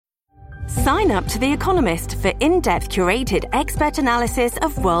Sign up to The Economist for in-depth curated expert analysis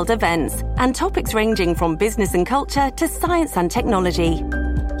of world events and topics ranging from business and culture to science and technology.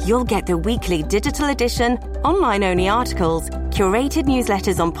 You'll get the weekly digital edition, online-only articles, curated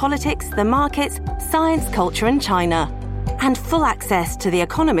newsletters on politics, the markets, science, culture and China, and full access to The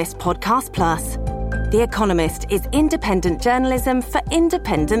Economist Podcast Plus. The Economist is independent journalism for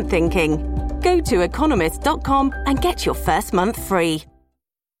independent thinking. Go to economist.com and get your first month free.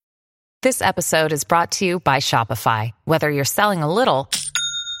 This episode is brought to you by Shopify. Whether you're selling a little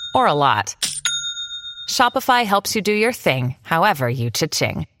or a lot, Shopify helps you do your thing, however you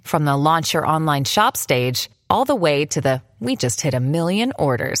cha-ching. From the launch your online shop stage, all the way to the we just hit 1 million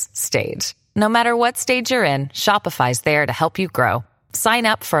orders stage. No matter what stage you're in, Shopify's there to help you grow. Sign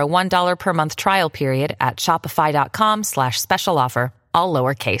up for a $1 per month trial period at shopify.com/special offer, all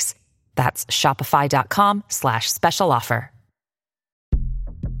lowercase. That's shopify.com/special offer.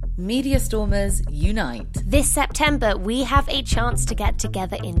 Media Stormers Unite. This September, we have a chance to get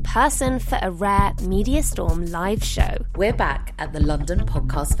together in person for a rare Media Storm live show. We're back at the London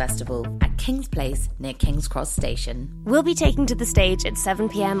Podcast Festival at King's Place near King's Cross Station. We'll be taking to the stage at 7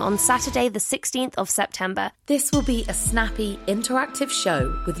 p.m. on Saturday, the 16th of September. This will be a snappy, interactive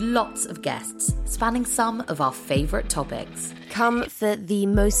show with lots of guests, spanning some of our favourite topics. Come for the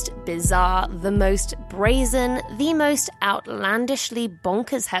most bizarre, the most brazen, the most outlandishly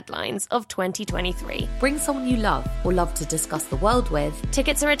bonkers headlines of 2023. Bring someone you love or love to discuss the world with.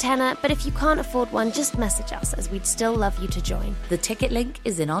 Tickets are a tenner, but if you can't afford one, just message us as we'd still love you to join. The ticket link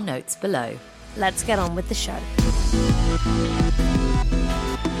is in our notes below. Let's get on with the show.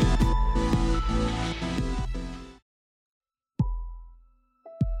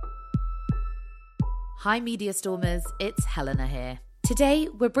 Hi Media Stormers, it's Helena here. Today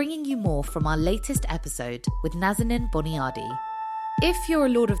we're bringing you more from our latest episode with Nazanin Boniadi. If you're a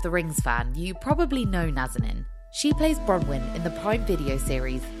Lord of the Rings fan, you probably know Nazanin. She plays Bronwyn in the Prime Video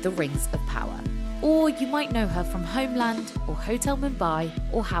series The Rings of Power. Or you might know her from Homeland or Hotel Mumbai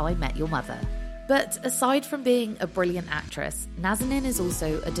or How I Met Your Mother. But aside from being a brilliant actress, Nazanin is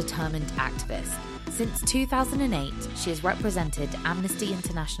also a determined activist. Since 2008, she has represented Amnesty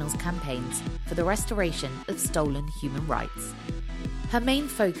International's campaigns for the restoration of stolen human rights. Her main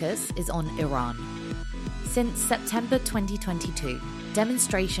focus is on Iran. Since September 2022,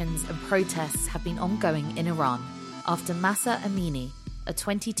 demonstrations and protests have been ongoing in Iran after Mahsa Amini, a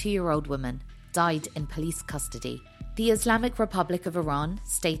 22-year-old woman, died in police custody. The Islamic Republic of Iran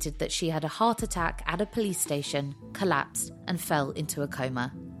stated that she had a heart attack at a police station, collapsed, and fell into a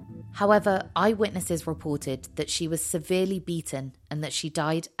coma. However, eyewitnesses reported that she was severely beaten and that she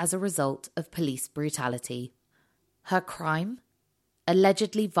died as a result of police brutality. Her crime?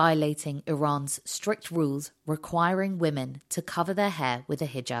 Allegedly violating Iran's strict rules requiring women to cover their hair with a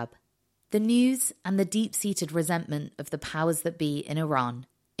hijab. The news and the deep-seated resentment of the powers that be in Iran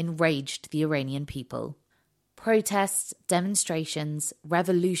enraged the Iranian people. Protests, demonstrations,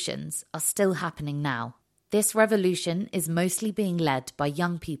 revolutions are still happening now. This revolution is mostly being led by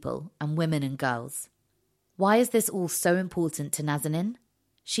young people and women and girls. Why is this all so important to Nazanin?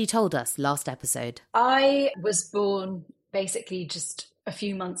 She told us last episode. I was born basically just a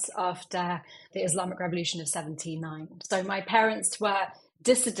few months after the Islamic Revolution of 79. So my parents were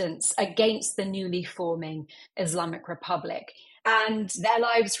dissidents against the newly forming Islamic Republic. And their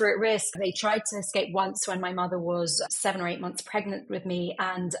lives were at risk. They tried to escape once when my mother was 7 or 8 months pregnant with me.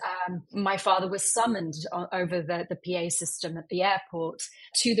 And my father was summoned over the PA system at the airport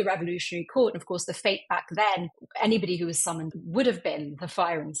to the Revolutionary Court. And of course, the fate back then, anybody who was summoned would have been the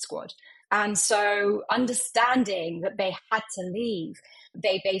firing squad. And so understanding that they had to leave,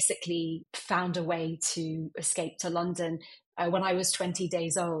 they basically found a way to escape to London when I was 20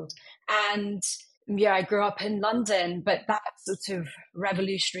 days old. And yeah, I grew up in London, but that sort of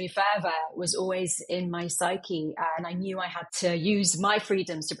revolutionary fervor was always in my psyche. And I knew I had to use my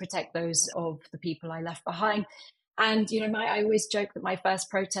freedoms to protect those of the people I left behind. And, you know, I always joke that my first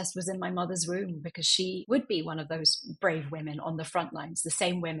protest was in my mother's womb because she would be one of those brave women on the front lines, the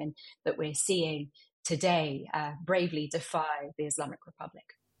same women that we're seeing today bravely defy the Islamic Republic.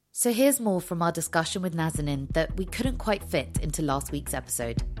 So here's more from our discussion with Nazanin that we couldn't quite fit into last week's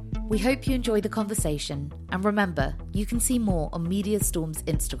episode. We hope you enjoy the conversation, and remember, you can see more on Media Storm's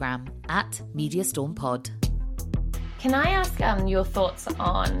Instagram at MediaStormPod. Can I ask your thoughts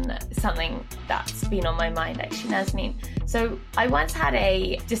on something that's been on my mind, actually, Nazanin? So I once had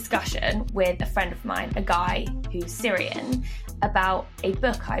a discussion with a friend of mine, a guy who's Syrian, about a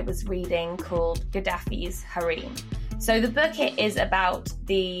book I was reading called Gaddafi's Harem. So the book is about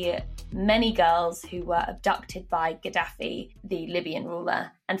the many girls who were abducted by Gaddafi, the Libyan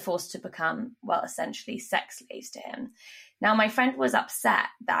ruler, and forced to become, well, essentially sex slaves to him. Now, my friend was upset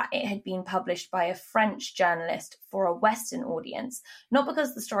that it had been published by a French journalist for a Western audience, not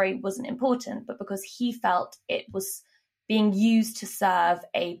because the story wasn't important, but because he felt it was being used to serve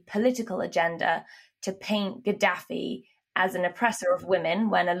a political agenda to paint Gaddafi as an oppressor of women,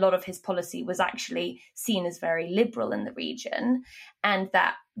 when a lot of his policy was actually seen as very liberal in the region, and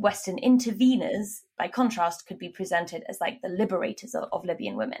that Western interveners, by contrast, could be presented as like the liberators of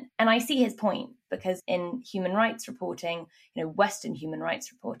Libyan women. And I see his point, because in human rights reporting, Western human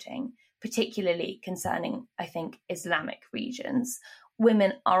rights reporting, particularly concerning, I think, Islamic regions,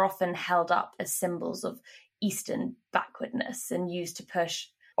 women are often held up as symbols of Eastern backwardness and used to push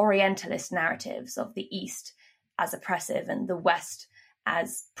Orientalist narratives of the East as oppressive and the West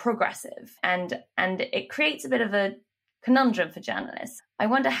as progressive. And it creates a bit of a conundrum for journalists. I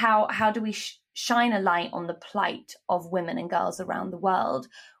wonder how do we shine a light on the plight of women and girls around the world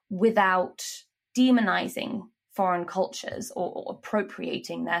without demonizing foreign cultures or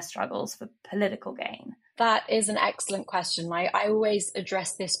appropriating their struggles for political gain? That is an excellent question. I always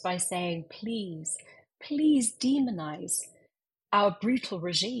address this by saying, please demonize our brutal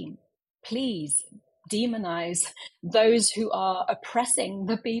regime. Please demonize those who are oppressing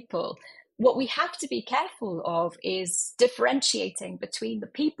the people. What we have to be careful of is differentiating between the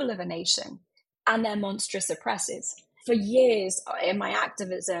people of a nation and their monstrous oppressors. For years in my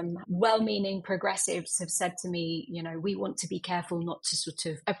activism, well-meaning progressives have said to me, we want to be careful not to sort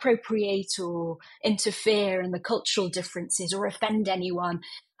of appropriate or interfere in the cultural differences or offend anyone.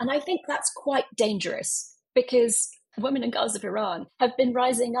 And I think that's quite dangerous, because women and girls of Iran have been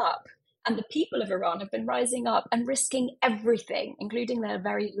rising up, and the people of Iran have been rising up and risking everything, including their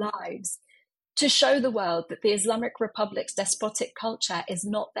very lives, to show the world that the Islamic Republic's despotic culture is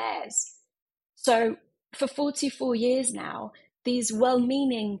not theirs. So for 44 years now, these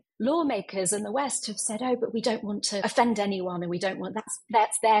well-meaning lawmakers in the West have said, but we don't want to offend anyone, and we don't want,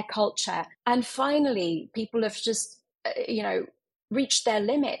 that's their culture. And finally, people have just, reached their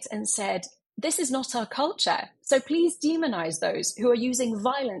limit and said, this is not our culture. So please demonize those who are using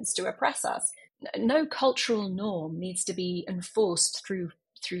violence to oppress us. No cultural norm needs to be enforced through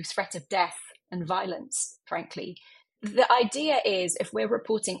threat of death and violence, frankly. The idea is, if we're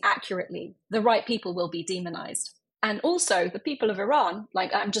reporting accurately, the right people will be demonized. And also the people of Iran,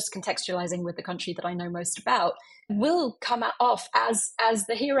 like I'm just contextualizing with the country that I know most about, will come off as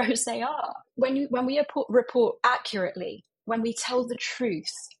the heroes they are. When we report accurately, when we tell the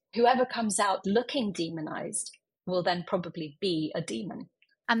truth, whoever comes out looking demonized will then probably be a demon.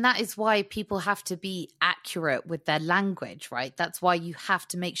 And that is why people have to be accurate with their language, right? That's why you have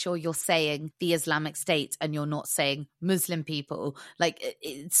to make sure you're saying the Islamic State and you're not saying Muslim people. Like,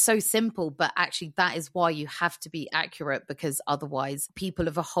 it's so simple, but actually that is why you have to be accurate, because otherwise people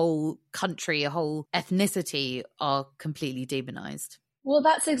of a whole country, a whole ethnicity are completely demonized. Well,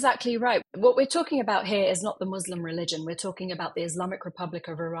 that's exactly right. What we're talking about here is not the Muslim religion. We're talking about the Islamic Republic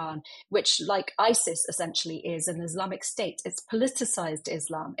of Iran, which, like ISIS, essentially is an Islamic State. It's politicized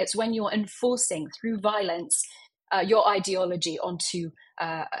Islam. It's when you're enforcing through violence your ideology onto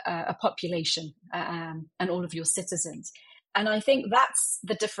a population and all of your citizens. And I think that's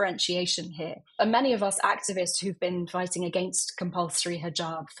the differentiation here. And many of us activists who've been fighting against compulsory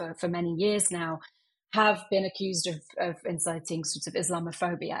hijab for many years now have been accused of inciting sorts of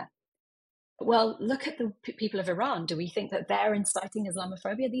Islamophobia. Well, look at the people of Iran. Do we think that they're inciting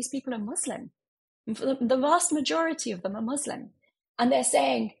Islamophobia? These people are Muslim. The vast majority of them are Muslim. And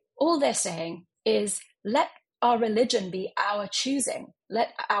all they're saying is, let our religion be our choosing. Let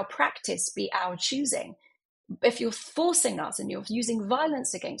our practice be our choosing. If you're forcing us and you're using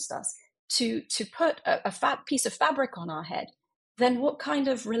violence against us to put a fat piece of fabric on our head, then what kind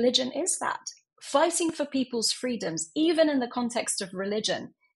of religion is that? Fighting for people's freedoms, even in the context of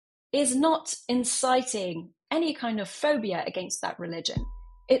religion, is not inciting any kind of phobia against that religion.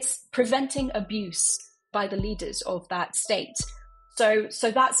 It's preventing abuse by the leaders of that state.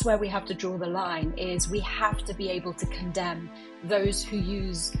 So that's where we have to draw the line, is we have to be able to condemn those who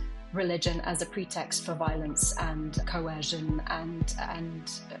use religion as a pretext for violence and coercion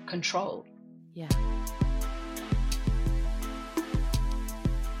and control. Yeah.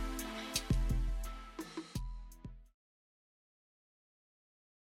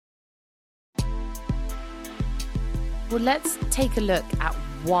 Well, let's take a look at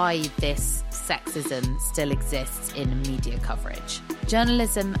why this sexism still exists in media coverage.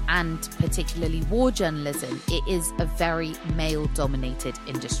 Journalism, and particularly war journalism, it is a very male-dominated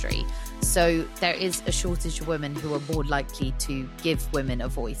industry. So there is a shortage of women who are more likely to give women a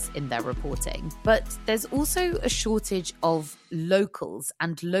voice in their reporting. But there's also a shortage of locals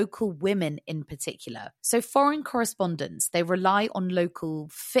and local women in particular. So foreign correspondents, they rely on local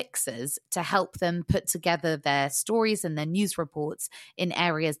fixers to help them put together their stories and their news reports in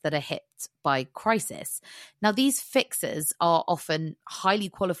areas that are hit by crisis. Now, these fixers are often highly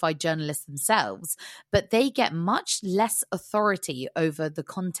qualified journalists themselves, but they get much less authority over the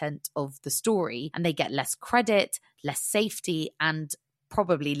content of the story, and they get less credit, less safety, and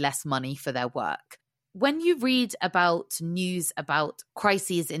probably less money for their work. When you read about news about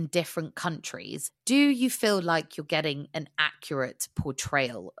crises in different countries, do you feel like you're getting an accurate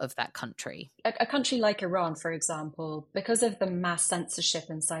portrayal of that country? A country like Iran, for example, because of the mass censorship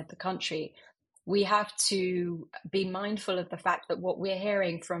inside the country, we have to be mindful of the fact that what we're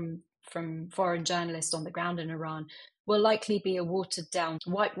hearing from foreign journalists on the ground in Iran will likely be a watered down,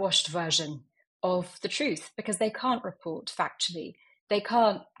 whitewashed version of the truth, because they can't report factually. They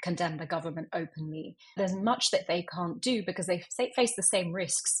can't condemn the government openly. There's much that they can't do because they face the same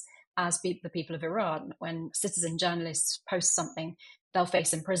risks as the people of Iran. When citizen journalists post something, they'll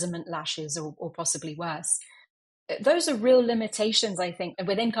face imprisonment, lashes, or possibly worse. Those are real limitations, I think,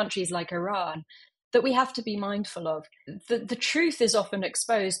 within countries like Iran that we have to be mindful of. The truth is often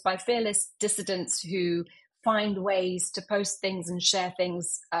exposed by fearless dissidents who find ways to post things and share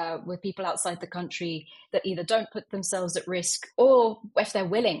things with people outside the country that either don't put themselves at risk, or if they're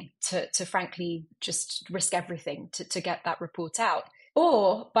willing to frankly just risk everything to get that report out,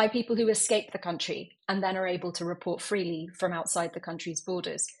 or by people who escape the country and then are able to report freely from outside the country's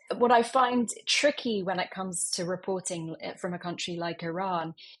borders. What I find tricky when it comes to reporting from a country like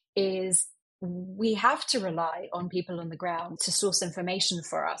Iran is we have to rely on people on the ground to source information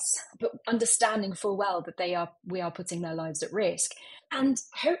for us, but understanding full well that we are putting their lives at risk. And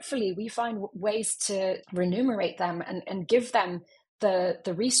hopefully we find ways to remunerate them and give them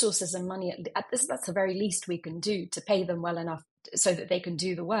the resources and money. That's the very least we can do, to pay them well enough so that they can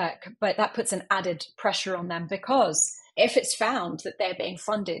do the work. But that puts an added pressure on them, because if it's found that they're being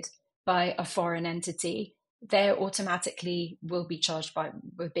funded by a foreign entity, they automatically will be charged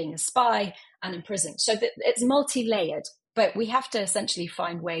with being a spy and imprisoned. So that it's multi-layered, but we have to essentially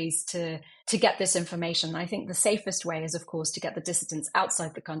find ways to get this information. I think the safest way is, of course, to get the dissidents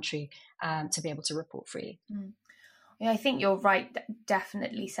outside the country to be able to report freely. Yeah, I think you're right.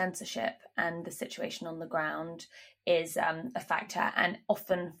 Definitely censorship and the situation on the ground is a factor. And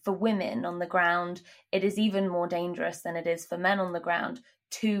often for women on the ground, it is even more dangerous than it is for men on the ground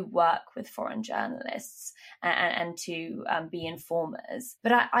to work with foreign journalists and to be informers.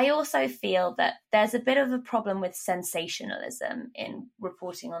 But I also feel that there's a bit of a problem with sensationalism in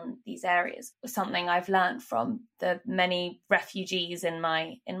reporting on these areas. Something I've learned from the many refugees in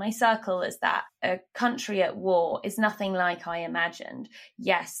my circle is that a country at war is nothing like I imagined.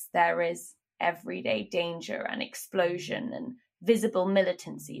 Yes, there is everyday danger and explosion and visible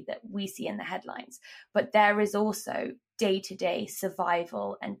militancy that we see in the headlines, but there is also day-to-day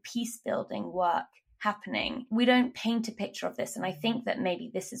survival and peace-building work happening. We don't paint a picture of this, and I think that maybe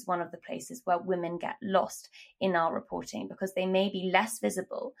this is one of the places where women get lost in our reporting, because they may be less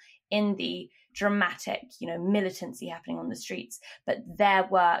visible in the dramatic, militancy happening on the streets, but their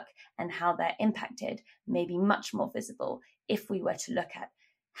work and how they're impacted may be much more visible if we were to look at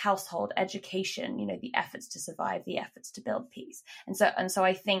household education, the efforts to survive, the efforts to build peace. And so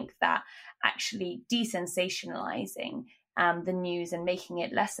I think that actually desensationalizing the news and making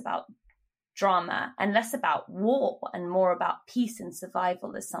it less about drama and less about war and more about peace and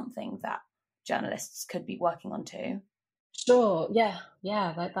survival is something that journalists could be working on too. Sure. Yeah.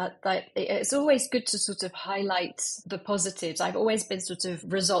 That it's always good to sort of highlight the positives. I've always been sort of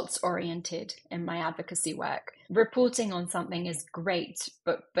results oriented in my advocacy work. Reporting on something is great,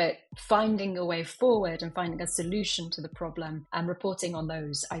 but finding a way forward and finding a solution to the problem and reporting on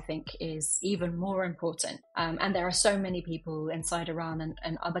those, I think, is even more important. And there are so many people inside Iran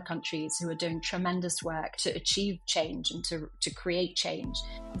and other countries who are doing tremendous work to achieve change and to create change.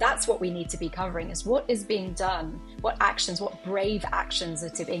 That's what we need to be covering, is what is being done, what actions, what brave actions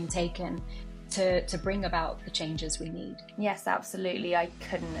are being taken to bring about the changes we need. Yes, absolutely. I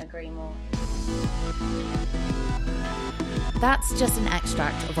couldn't agree more. That's just an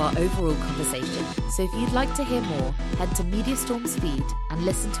extract of our overall conversation. So if you'd like to hear more, head to MediaStorm's feed and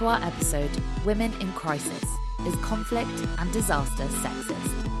listen to our episode, Women in Crisis, Is Conflict and Disaster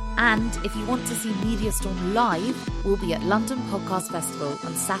Sexist? And if you want to see MediaStorm live, we'll be at London Podcast Festival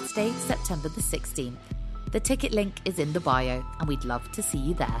on Saturday, September the 16th. The ticket link is in the bio, and we'd love to see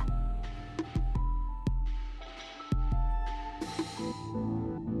you there.